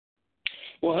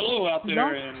Well, hello out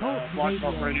there in Blog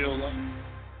Talk Radio. Radio.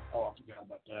 Oh, I forgot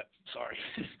about that. Sorry.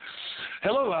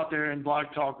 Hello out there in Blog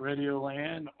Talk Radio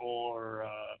land or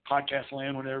podcast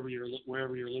land, wherever you're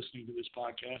listening to this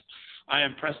podcast. I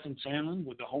am Preston Sandlin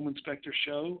with the Home Inspector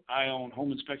Show. I own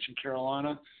Home Inspection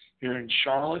Carolina here in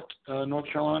Charlotte, North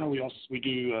Carolina. We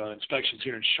do inspections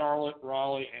here in Charlotte,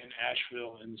 Raleigh, and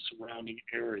Asheville and the surrounding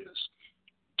areas.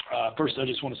 First, I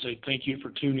just want to say thank you for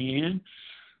tuning in.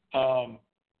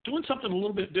 Doing something a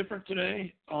little bit different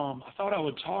today. I thought I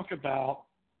would talk about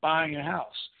buying a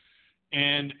house.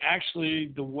 And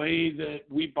actually, the way that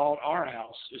we bought our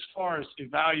house, as far as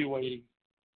evaluating,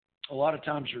 a lot of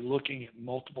times you're looking at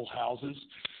multiple houses.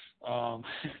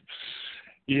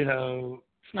 It's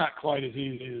not quite as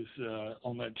easy as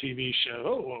on that TV show.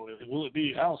 Oh, well, will it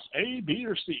be house A, B,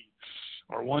 or C?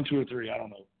 Or 1, 2, or 3? I don't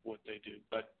know what they do.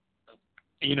 But,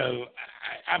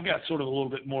 I've got sort of a little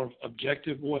bit more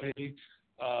objective way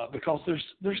because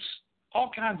there's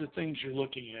all kinds of things you're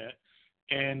looking at,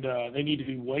 and they need to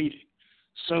be weighted.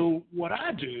 So what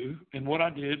I do and what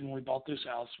I did when we bought this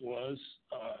house was,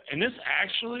 and this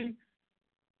actually,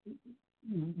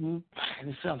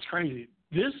 this sounds crazy,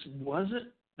 this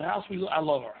wasn't the house I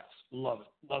love our house. Love it.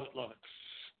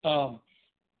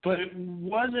 But it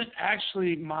wasn't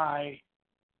actually my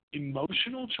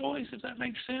emotional choice, if that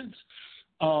makes sense.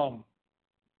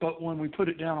 But when we put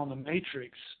it down on the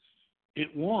matrix,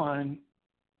 it won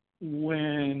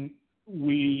when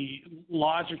we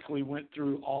logically went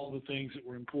through all the things that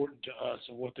were important to us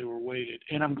and what they were weighted.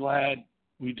 And I'm glad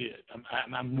we did.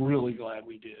 I'm really glad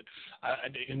we did.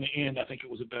 In the end, I think it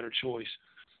was a better choice.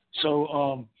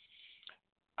 So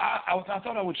I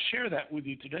thought I would share that with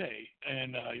you today.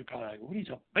 And you're probably like, what are you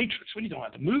talking about? Matrix? What are you talking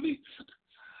about? The movie?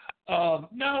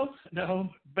 No.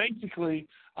 Basically,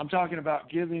 I'm talking about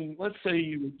giving, let's say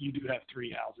you do have 3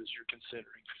 houses you're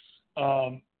considering,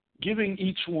 giving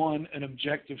each one an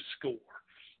objective score,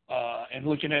 and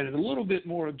looking at it a little bit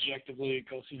more objectively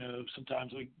because,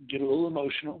 sometimes we get a little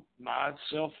emotional.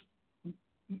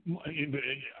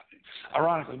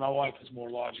 Ironically, my wife is more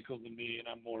logical than me, and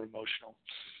I'm more emotional.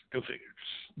 Go figure.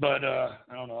 But I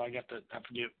don't know. I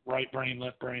forget right brain,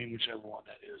 left brain, whichever one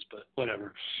that is, but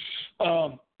whatever.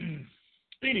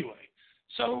 Anyway,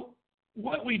 so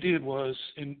what we did was,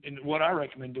 and what I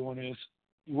recommend doing is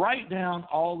write down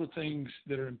all the things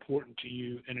that are important to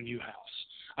you in a new house.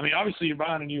 I mean, obviously, you're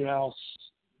buying a new house.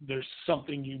 There's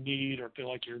something you need or feel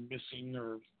like you're missing,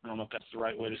 or I don't know if that's the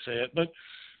right way to say it, but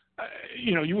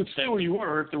you would stay where you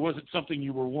were if there wasn't something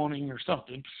you were wanting or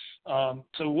something.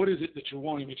 So what is it that you're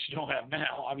wanting that you don't have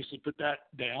now? Obviously, put that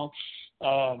down.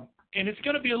 And it's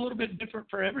going to be a little bit different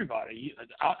for everybody.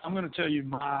 I'm going to tell you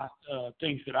my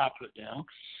things that I put down.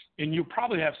 And you'll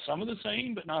probably have some of the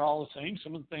same, but not all the same.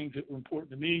 Some of the things that were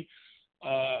important to me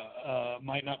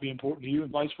might not be important to you,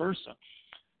 and vice versa.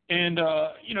 And,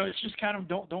 it's just kind of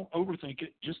don't overthink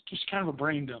it. Just kind of a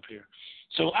brain dump here.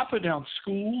 So I put down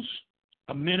schools,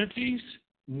 amenities,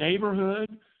 neighborhood,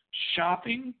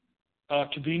 shopping,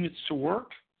 convenience to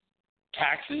work,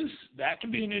 taxes. That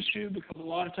can be an issue because a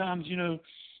lot of times,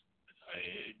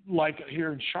 like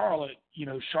here in Charlotte,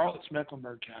 Charlotte's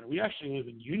Mecklenburg County. We actually live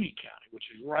in Union County, which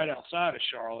is right outside of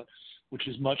Charlotte, which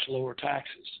is much lower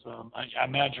taxes. I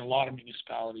imagine a lot of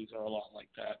municipalities are a lot like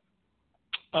that.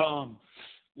 And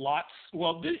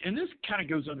this kind of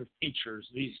goes under features,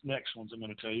 these next ones I'm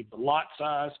going to tell you, but lot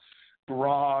size,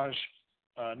 garage,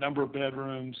 number of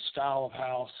bedrooms, style of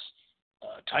house,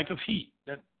 type of heat.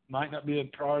 That might not be a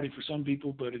priority for some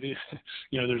people, but it is.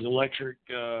 There's electric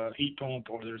heat pump,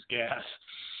 or there's gas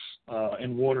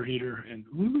and water heater. And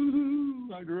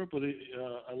I grew up with an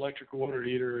electric water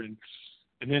heater and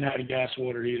then had a gas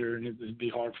water heater, and it'd be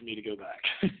hard for me to go back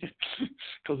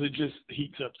because it just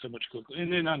heats up so much quickly.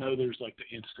 And then I know there's like the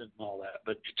instant and all that,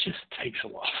 but it just takes a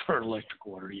while for an electric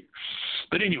water heater.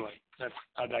 But anyway,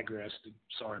 I digressed.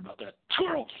 Sorry about that.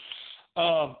 Squirrel.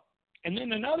 And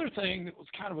then another thing that was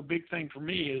kind of a big thing for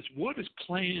me is what is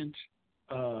planned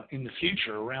in the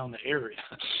future around the area.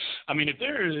 I mean, if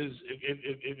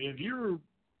you're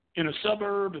in a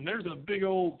suburb and there's a big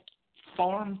old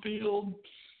farm field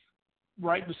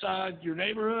right beside your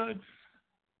neighborhood,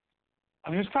 I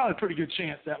mean, it's probably a pretty good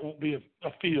chance that won't be a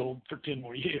field for 10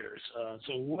 more years.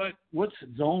 So what's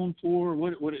it zoned for?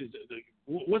 What is it?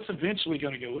 What's eventually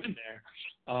going to go in there?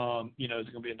 Is it going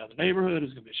to be another neighborhood?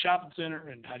 Is it going to be a shopping center?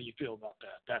 And how do you feel about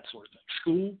that? That sort of thing.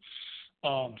 School.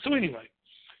 So anyway,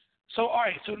 all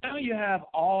right. So now you have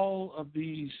all of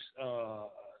these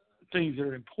things that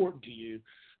are important to you.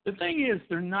 The thing is,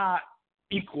 they're not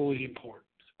equally important.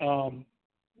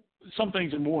 Some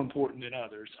things are more important than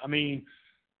others. I mean,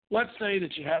 let's say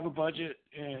that you have a budget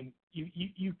and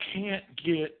you can't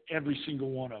get every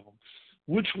single one of them.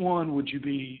 Which one would you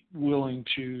be willing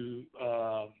to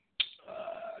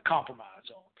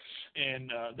compromise on?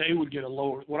 And they would get a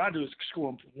lower. What I do is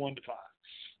score them from 1 to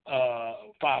 5,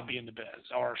 5 being the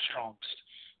best or strongest.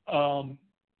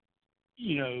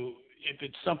 If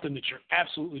it's something that you're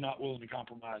absolutely not willing to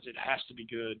compromise, it has to be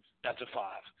good. That's a 5,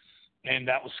 and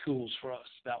that was schools for us.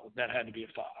 That had to be a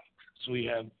 5. So we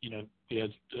had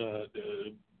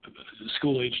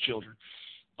school-age children.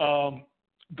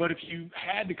 But if you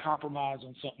had to compromise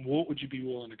on something, what would you be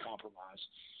willing to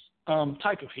compromise?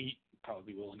 Type of heat,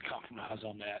 probably be willing to compromise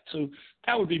on that. So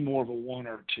that would be more of a 1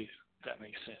 or a 2, if that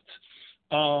makes sense.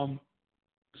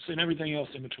 And everything else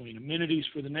in between. Amenities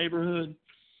for the neighborhood,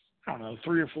 I don't know,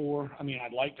 3 or 4. I mean,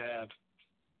 I'd like to have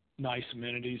nice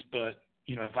amenities, but,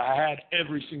 if I had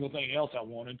every single thing else I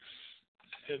wanted,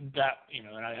 that,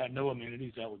 and I had no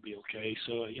amenities, that would be okay.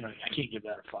 So, I can't give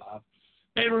that a 5.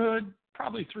 Neighborhood,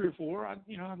 probably 3 or 4.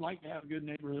 I'd like to have a good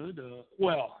neighborhood.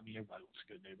 Everybody wants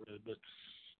a good neighborhood, but,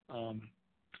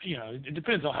 it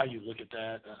depends on how you look at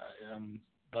that.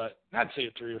 But I'd say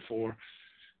a 3 or 4.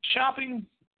 Shopping,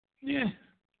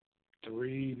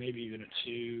 3, maybe even a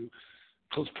 2.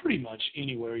 Because pretty much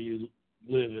anywhere you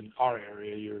live in our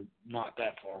area, you're not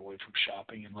that far away from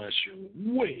shopping unless you're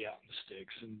way out in the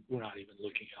sticks, and we're not even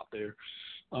looking out there.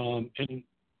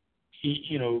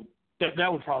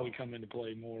 That would probably come into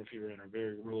play more if you're in a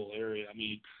very rural area. I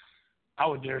mean, I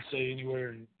would dare say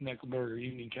anywhere in Mecklenburg or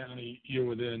Union County, you're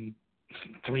within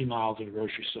 3 miles of a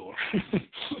grocery store,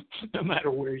 no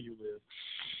matter where you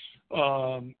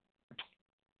live.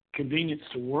 Convenience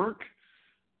to work.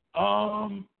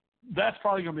 That's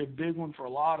probably going to be a big one for a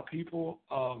lot of people.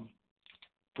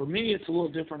 For me, it's a little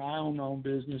different. I own my own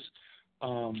business,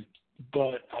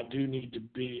 but I do need to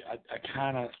be. I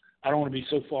don't want to be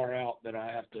so far out that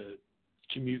I have to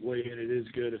commute way in. It is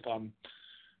good if I'm.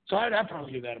 So I'd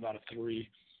probably give that about a 3.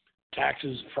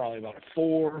 Taxes probably about a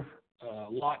 4.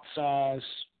 Lot size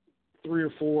 3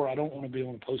 or 4. I don't want to be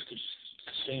on a postage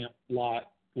stamp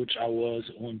lot, which I was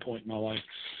at one point in my life.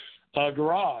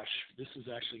 Garage, this is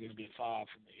actually going to be a 5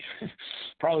 for me.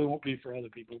 Probably won't be for other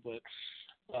people, but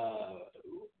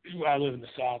I live in the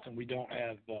South and we don't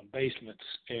have basements,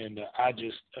 and I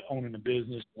just owning a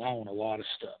business, I own a lot of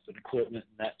stuff and equipment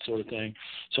and that sort of thing.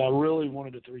 So I really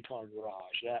wanted a 3-car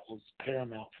garage. That was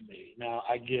paramount for me. Now,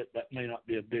 I get that may not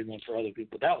be a big one for other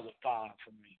people, but that was a 5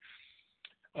 for me.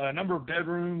 Number of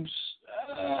bedrooms,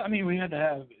 we had to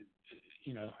have,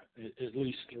 at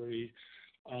least 3.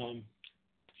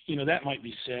 That might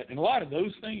be set. And a lot of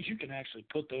those things, you can actually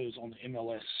put those on the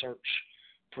MLS search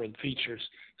for the features.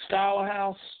 Style of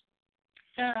house,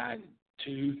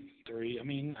 2,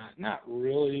 3. Not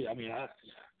really.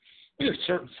 There's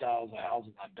certain styles of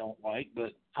houses I don't like,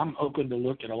 but I'm open to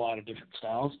look at a lot of different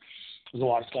styles. There's a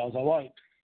lot of styles I like.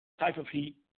 Type of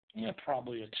heat,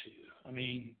 probably a 2. I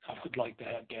would like to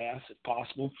have gas if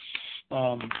possible,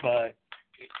 but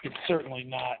it's certainly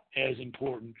not as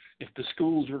important. If the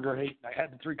schools were great, I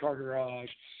had the 3-car garage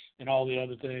and all the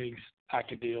other things, I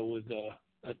could deal with,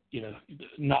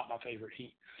 not my favorite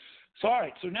heat. So, all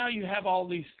right, so now you have all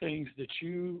these things that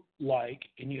you like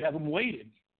and you have them weighted.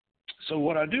 So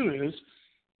what I do is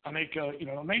I make a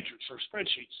matrix or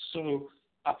spreadsheets. So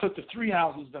I put the 3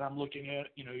 houses that I'm looking at,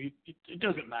 it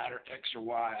doesn't matter, X or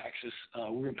Y axis.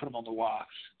 We're going to put them on the Y.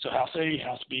 So house A,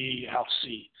 house B, house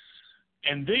C.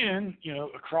 And then,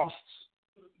 across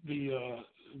it's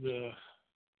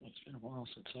been a while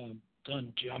since I've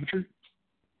done geometry.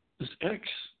 This X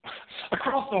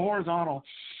across the horizontal,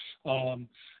 and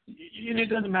it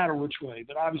doesn't matter which way,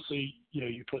 but obviously,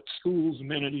 you put schools,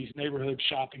 amenities, neighborhood,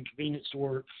 shopping, convenience to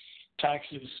work,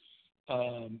 taxes,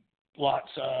 lot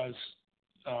size,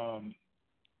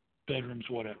 bedrooms,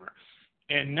 whatever.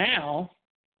 And now,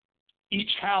 each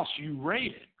house you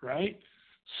rate it, right?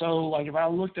 So, like, if I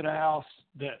looked at a house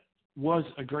that was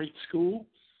a great school,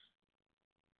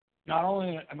 not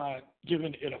only am I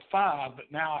giving it a 5,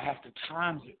 but now I have to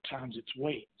times its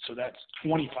weight. So that's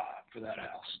 25 for that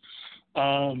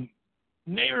house.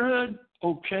 Neighborhood,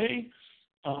 okay.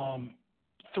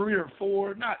 3 or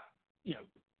 4, not,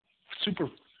 super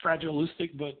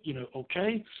fragilistic, but,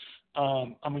 okay.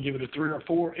 I'm going to give it a 3 or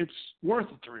 4. It's worth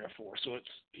a 3 or 4. So it's,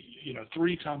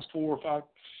 3 times 4 or 5.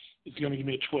 It's going to give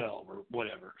me a 12 or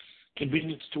whatever.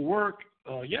 Convenience to work,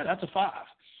 that's a 5.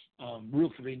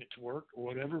 Real convenient to work or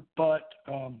whatever. But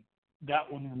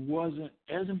that one wasn't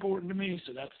as important to me,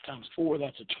 so that's times 4.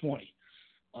 That's a 20.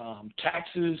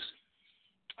 Taxes,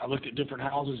 I looked at different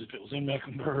houses. If it was in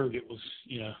Mecklenburg, it was,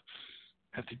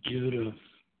 have to give it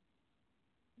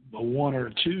a 1 or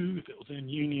a 2. If it was in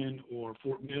Union or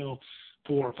Fort Mill,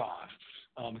 4 or 5.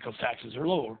 because taxes are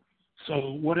lower.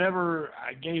 So whatever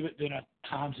I gave it, then I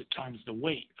times the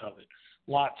weight of it,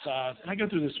 lot size, and I go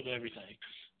through this with everything.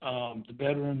 The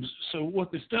bedrooms. So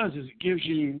what this does is it gives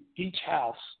you each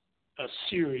house a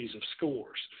series of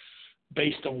scores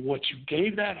based on what you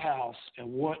gave that house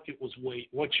and what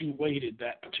you weighted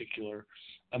that particular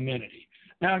amenity.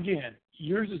 Now again,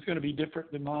 yours is going to be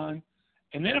different than mine,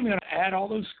 and then I'm going to add all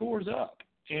those scores up.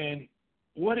 And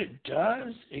what it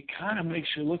does, it kind of makes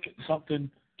you look at something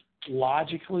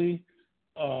logically,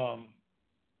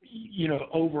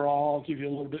 overall, give you a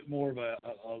little bit more of a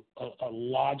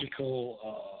logical,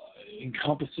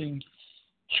 encompassing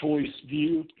choice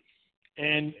view.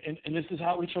 And this is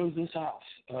how we chose this house.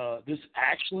 This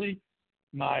actually,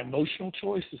 my emotional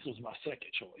choice, this was my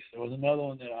second choice. There was another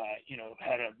one that I,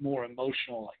 had a more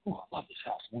emotional, like, oh, I love this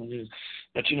house, one of those.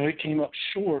 But, it came up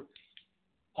short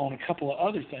on a couple of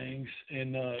other things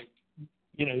and,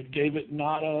 gave it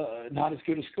not as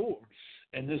good a score.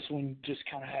 And this one just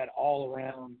kind of had all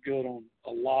around good on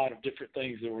a lot of different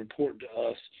things that were important to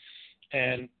us.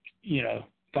 And,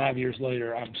 5 years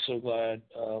later, I'm so glad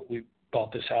we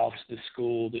bought this house, this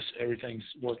school, everything's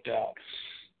worked out.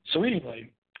 So anyway,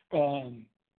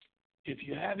 if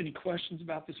you have any questions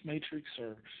about this matrix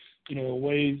or, a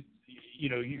way,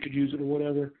 you could use it or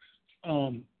whatever,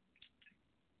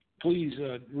 please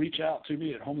reach out to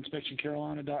me at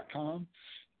homeinspectioncarolina.com.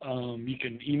 You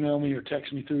can email me or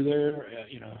text me through there.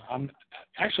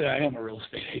 I am a real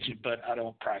estate agent, but I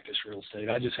don't practice real estate.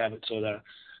 I just have it so that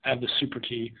I have the super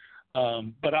key.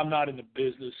 But I'm not in the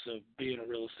business of being a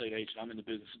real estate agent. I'm in the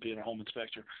business of being a home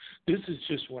inspector. This is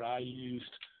just what I used.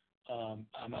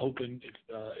 I'm hoping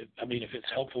if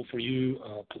it's helpful for you,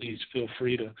 please feel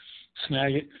free to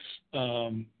snag it.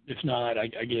 If not, I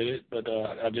get it, but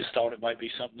I just thought it might be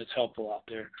something that's helpful out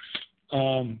there.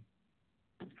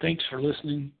 Thanks for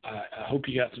listening. I hope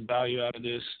you got some value out of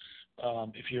this.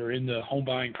 If you're in the home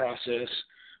buying process,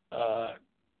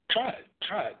 try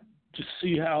it. Just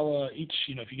see how each,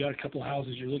 if you got a couple of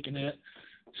houses you're looking at,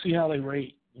 see how they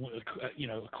rate,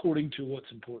 according to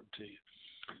what's important to you.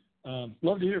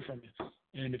 Love to hear from you.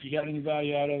 And if you got any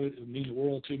value out of it, it would mean the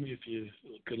world to me if you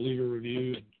could leave a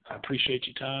review. And I appreciate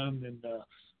your time. And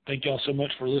thank you all so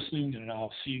much for listening. And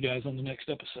I'll see you guys on the next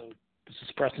episode. This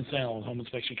is Preston Sandlin with Home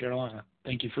Inspection Carolina.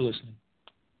 Thank you for listening.